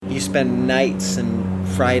spend nights and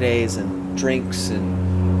Fridays and drinks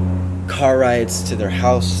and car rides to their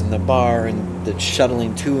house and the bar and the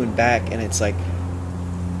shuttling to and back, and it's like,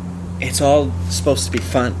 it's all supposed to be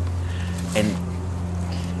fun, and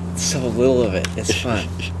so little of it is fun.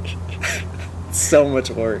 So much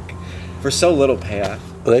work for so little payoff.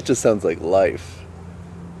 Well, that just sounds like life.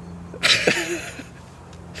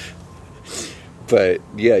 But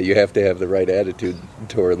yeah, you have to have the right attitude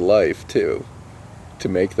toward life too, to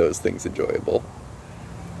make those things enjoyable.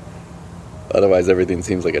 Otherwise, everything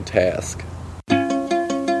seems like a task.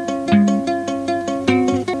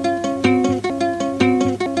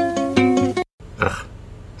 Ugh,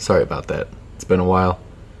 sorry about that. It's been a while.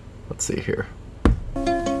 Let's see here.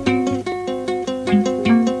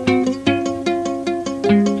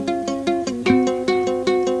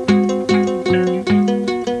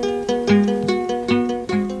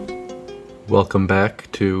 Welcome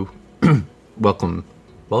back to...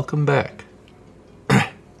 Welcome back.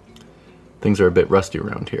 Things are a bit rusty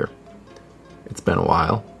around here. It's been a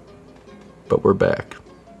while, but we're back.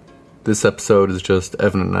 This episode is just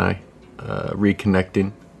Evan and I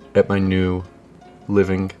reconnecting at my new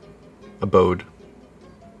living abode.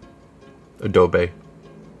 Adobe.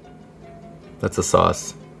 That's a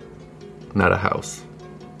sauce, not a house,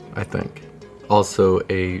 I think. Also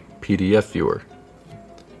a PDF viewer.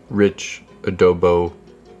 Rich adobo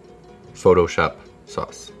Photoshop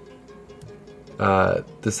sauce.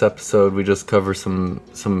 This episode we just cover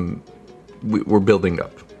we're building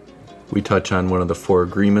up. We touch on one of the 4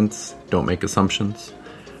 agreements, don't make assumptions.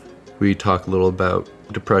 We talk a little about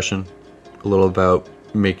depression, a little about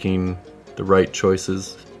making the right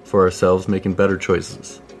choices for ourselves, making better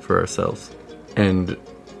choices for ourselves, and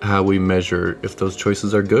how we measure if those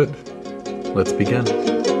choices are good. Let's begin.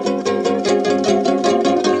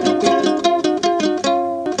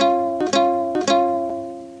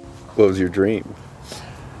 What was your dream?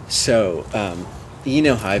 So, you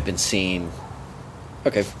know how I've been seeing...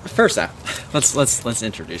 Okay, first off, let's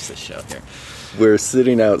introduce this show here. We're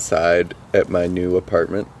sitting outside at my new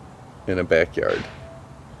apartment in a backyard.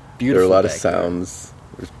 Beautiful. There are a lot backyard. of sounds.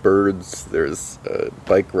 There's birds. There's a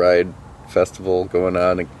bike ride festival going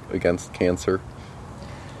on against cancer.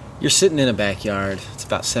 You're sitting in a backyard. It's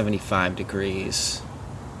about 75 degrees.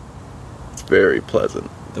 It's very pleasant.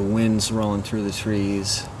 The wind's rolling through the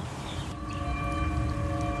trees.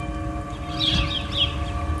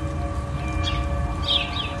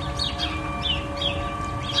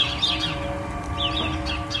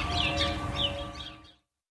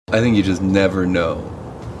 I think you just never know.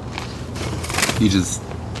 You just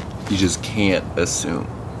can't assume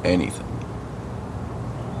anything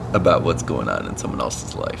about what's going on in someone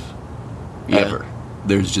else's life. Ever.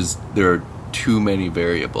 There are too many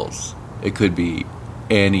variables. It could be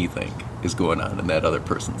anything is going on in that other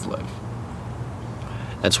person's life.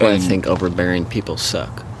 That's why I think overbearing people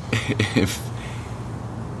suck.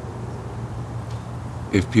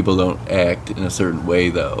 If people don't act in a certain way,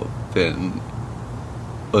 though, then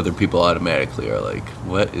other people automatically are like,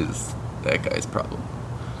 what is that guy's problem?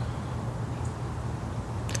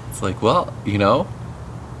 It's like, well,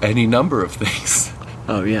 any number of things.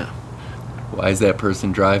 Oh, yeah. Why is that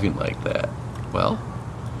person driving like that? Well...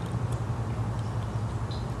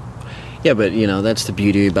 Yeah, but, that's the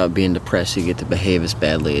beauty about being depressed. You get to behave as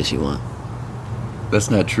badly as you want.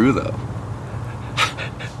 That's not true, though.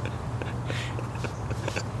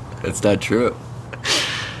 That's not true.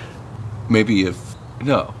 Maybe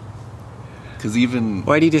no. Because even...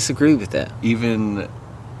 Why do you disagree with that? Even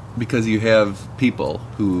because you have people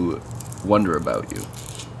who wonder about you.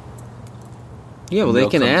 Yeah, well, they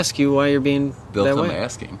can ask you why you're being They'll that come way.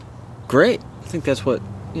 asking. Great. I think that's what,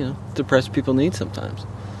 depressed people need sometimes.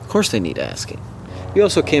 Of course they need asking. You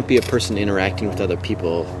also can't be a person interacting with other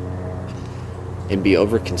people and be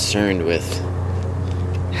over-concerned with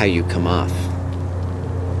how you come off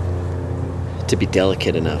to be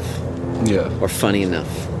delicate enough. Yeah. Or funny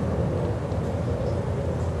enough.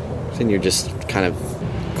 Then you're just kind of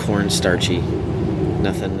cornstarchy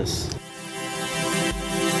nothingness.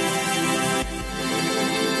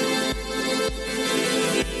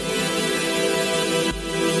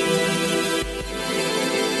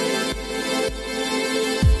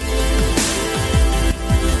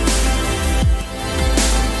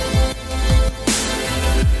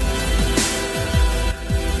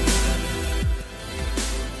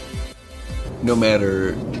 No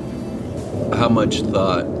matter how much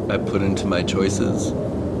thought I put into my choices,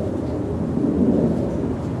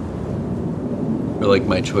 or like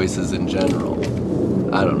my choices in general,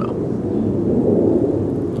 I don't know.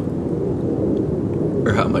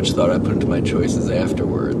 Or how much thought I put into my choices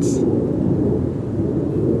afterwards.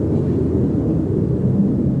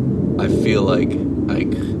 feel like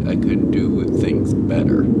I could do things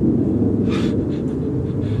better.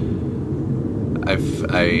 I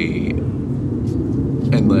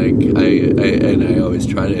always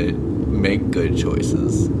try to make good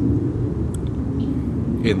choices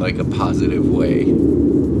in like a positive way.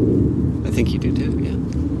 I think you do too, yeah.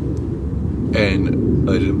 And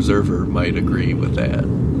an observer might agree with that.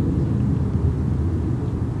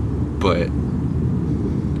 But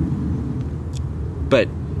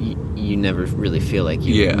you never really feel like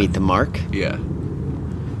you meet the mark? Yeah.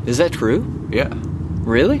 Is that true? Yeah.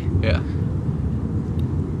 Really? Yeah.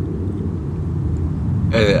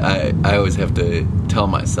 I always have to tell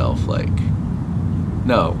myself, like,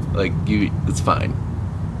 no, like, it's fine.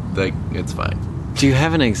 Like, it's fine. Do you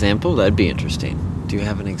have an example? That'd be interesting. Do you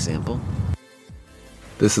have an example?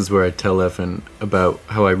 This is where I tell Evan about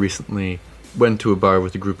how I recently went to a bar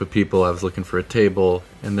with a group of people. I was looking for a table,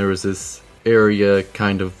 and there was this area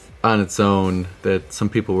kind of on its own that some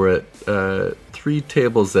people were at. 3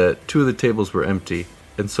 tables at 2 of the tables were empty,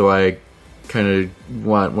 and so I kind of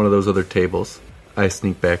want one of those other tables. I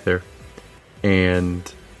sneak back there,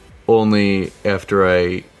 and only after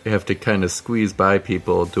I have to kind of squeeze by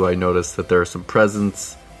people do I notice that there are some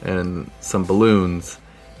presents and some balloons,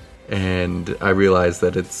 and I realize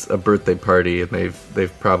that it's a birthday party, and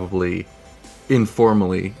they've probably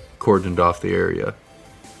informally cordoned off the area.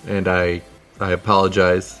 And I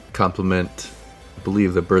apologize, compliment, I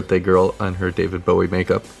believe, the birthday girl on her David Bowie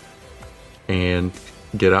makeup, and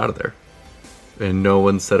get out of there. And no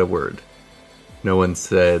one said a word. No one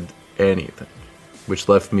said anything, which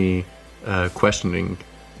left me questioning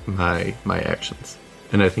my actions.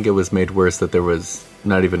 And I think it was made worse that there was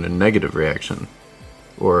not even a negative reaction,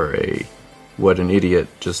 or a what an idiot,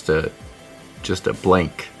 just a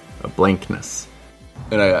blankness.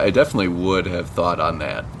 And I definitely would have thought on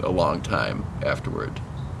that a long time afterward.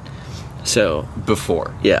 So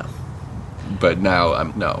before, yeah, but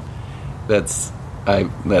now no. That's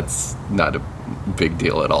not a big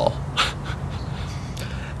deal at all.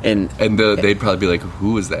 And they'd probably be like,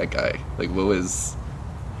 "Who is that guy? Like, what was?"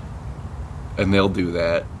 And they'll do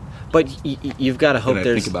that. But you've got to hope and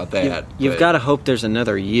there's. Think about that. You've got to hope there's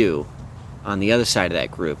another you on the other side of that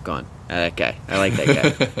group going, that guy. I like that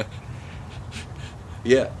guy.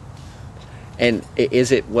 Yeah. And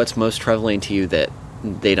is it what's most troubling to you that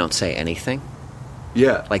they don't say anything?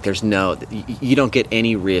 Yeah. Like you don't get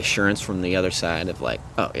any reassurance from the other side of like,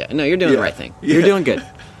 oh yeah, no, you're doing the right thing. Yeah. You're doing good.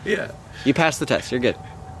 Yeah. You passed the test. You're good.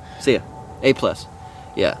 See ya. A+.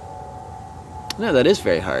 Yeah. No, that is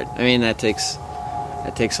very hard. I mean, that takes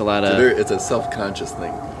a lot of... It's a self-conscious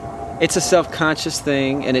thing. It's a self-conscious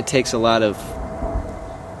thing, and it takes a lot of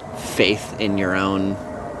faith in your own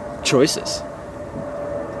choices.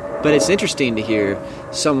 But it's interesting to hear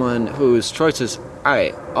someone whose choices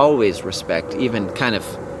I always respect, even kind of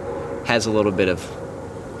has a little bit of,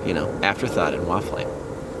 afterthought and waffling,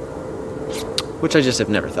 which I just have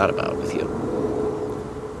never thought about with you.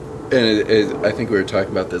 And I think we were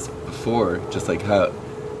talking about this before, just like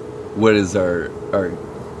what is our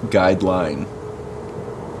guideline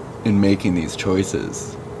in making these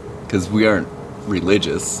choices? Because we aren't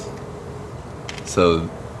religious, so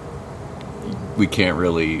we can't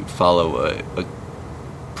really follow a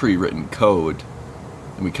pre-written code,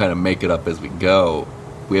 and we kind of make it up as we go.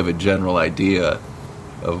 We have a general idea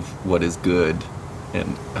of what is good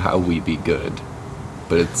and how we be good,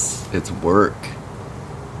 but it's work.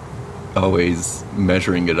 Always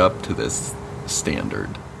measuring it up to this standard.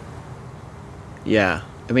 Yeah,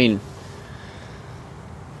 I mean,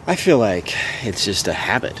 I feel like it's just a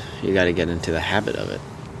habit. You got to get into the habit of it.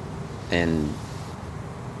 And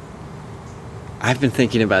I've been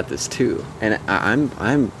thinking about this too, and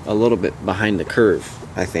I'm a little bit behind the curve,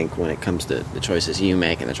 I think, when it comes to the choices you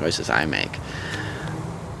make and the choices I make.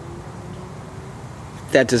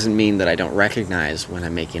 That doesn't mean that I don't recognize when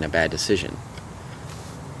I'm making a bad decision.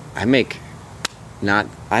 I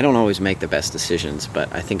don't always make the best decisions,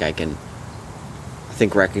 but I think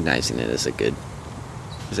recognizing it is a good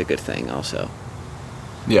thing also.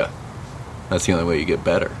 Yeah. That's the only way you get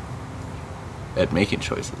better at making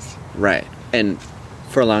choices. Right. And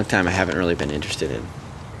for a long time I haven't really been interested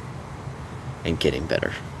in getting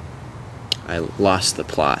better. I lost the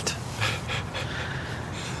plot.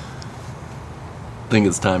 I think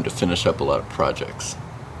it's time to finish up a lot of projects.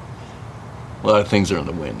 A lot of things are in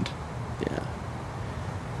the wind. Yeah.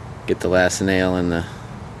 Get the last nail in the...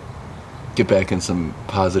 Get back in some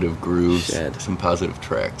positive grooves. Shed. Some positive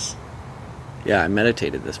tracks. Yeah, I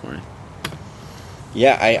meditated this morning.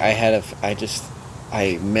 Yeah, I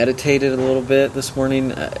meditated a little bit this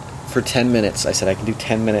morning for 10 minutes. I said I can do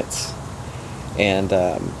 10 minutes. And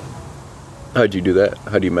How'd you do that?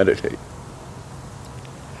 How do you meditate?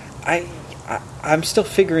 I'm still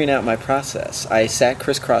figuring out my process. I sat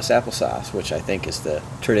crisscross applesauce, which I think is the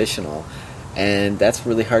traditional, and that's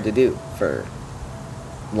really hard to do for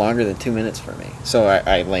longer than 2 minutes for me. So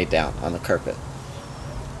I laid down on the carpet.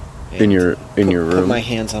 In your room? Put my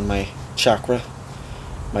hands on my chakra,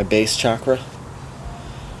 my base chakra.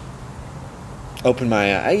 Open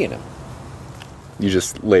my eye, You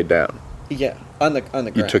just laid down. Yeah, on the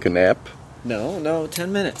ground. You took a nap? No,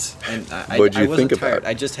 10 minutes. And What'd you think tired. about?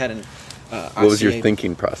 I just had an. What was your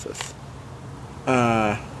thinking process?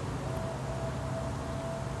 I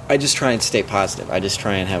just try and stay positive. I just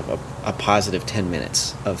try and have a positive 10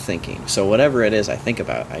 minutes of thinking. So whatever it is I think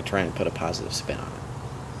about, I try and put a positive spin on it.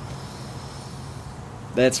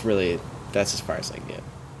 That's as far as I get.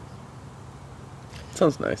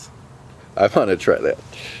 Sounds nice. I want to try that.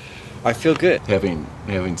 I feel good. Having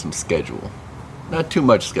some schedule. Not too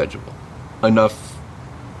much schedule. Enough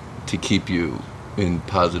to keep you in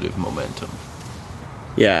positive momentum.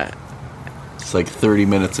 Yeah. It's like 30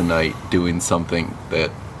 minutes a night doing something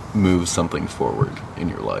that moves something forward in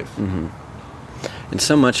your life. Mm-hmm. And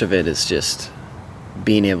so much of it is just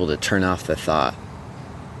being able to turn off the thought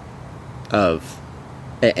of,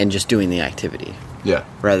 and just doing the activity. Yeah.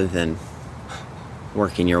 Rather than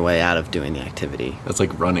working your way out of doing the activity. That's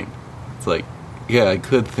like running. It's like, yeah, I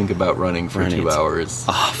could think about running for 2 hours.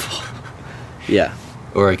 Awful. Yeah.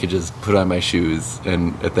 Or I could just put on my shoes,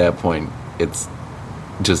 and at that point, it's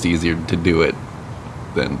just easier to do it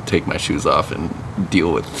than take my shoes off and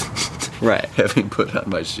deal with right. having put on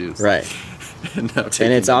my shoes. Right. and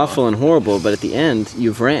it's awful and horrible, but at the end,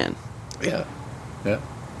 you've ran. Yeah. Yeah.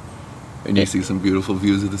 And you see some beautiful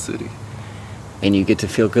views of the city. And you get to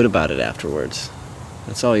feel good about it afterwards.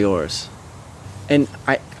 That's all yours. And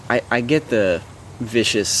I get the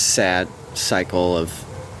vicious, sad cycle of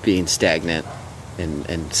being stagnant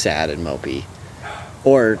and sad and mopey.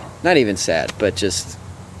 Or not even sad, but just,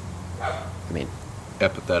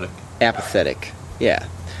 apathetic. Yeah.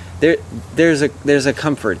 There's a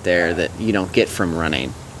comfort there that you don't get from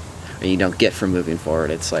running, or you don't get from moving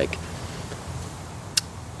forward. It's like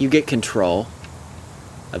you get control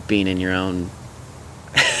of being in your own.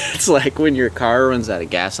 It's like when your car runs out of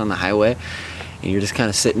gas on the highway, and you're just kind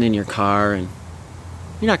of sitting in your car, and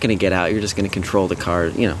you're not going to get out. You're just going to control the car,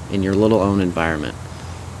 in your little own environment.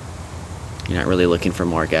 You're not really looking for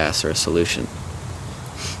more gas or a solution.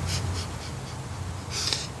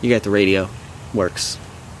 You got the radio. Works.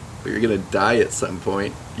 But you're going to die at some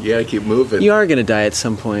point. You got to keep moving. You are going to die at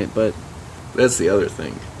some point, but that's the other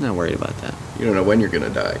thing. I'm not worried about that. You don't know when you're going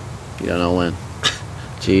to die. You don't know when.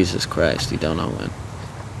 Jesus Christ, you don't know when.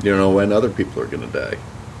 You don't know when other people are going to die.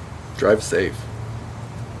 Drive safe.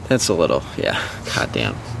 That's a little, yeah.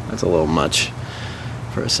 Goddamn. That's a little much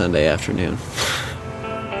for a Sunday afternoon.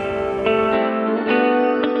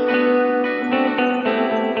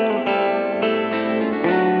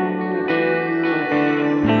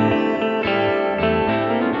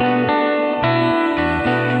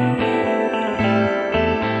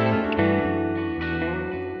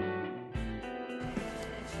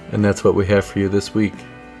 And that's what we have for you this week.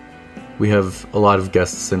 We have a lot of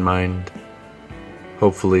guests in mind.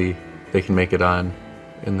 Hopefully they can make it on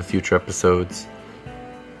in the future episodes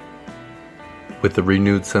with a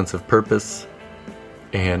renewed sense of purpose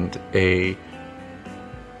and a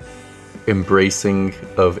embracing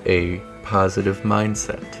of a positive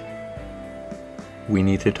mindset. We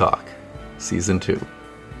Need to Talk, Season 2,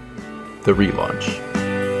 the relaunch.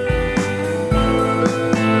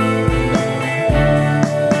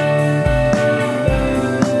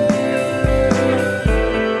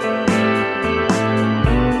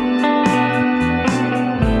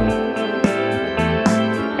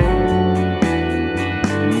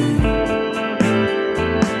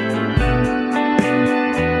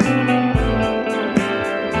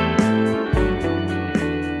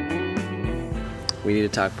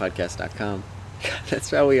 TalkPodcast.com.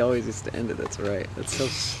 That's how we always used to end it. That's right. That's so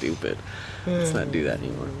stupid. Let's not do that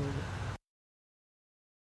anymore.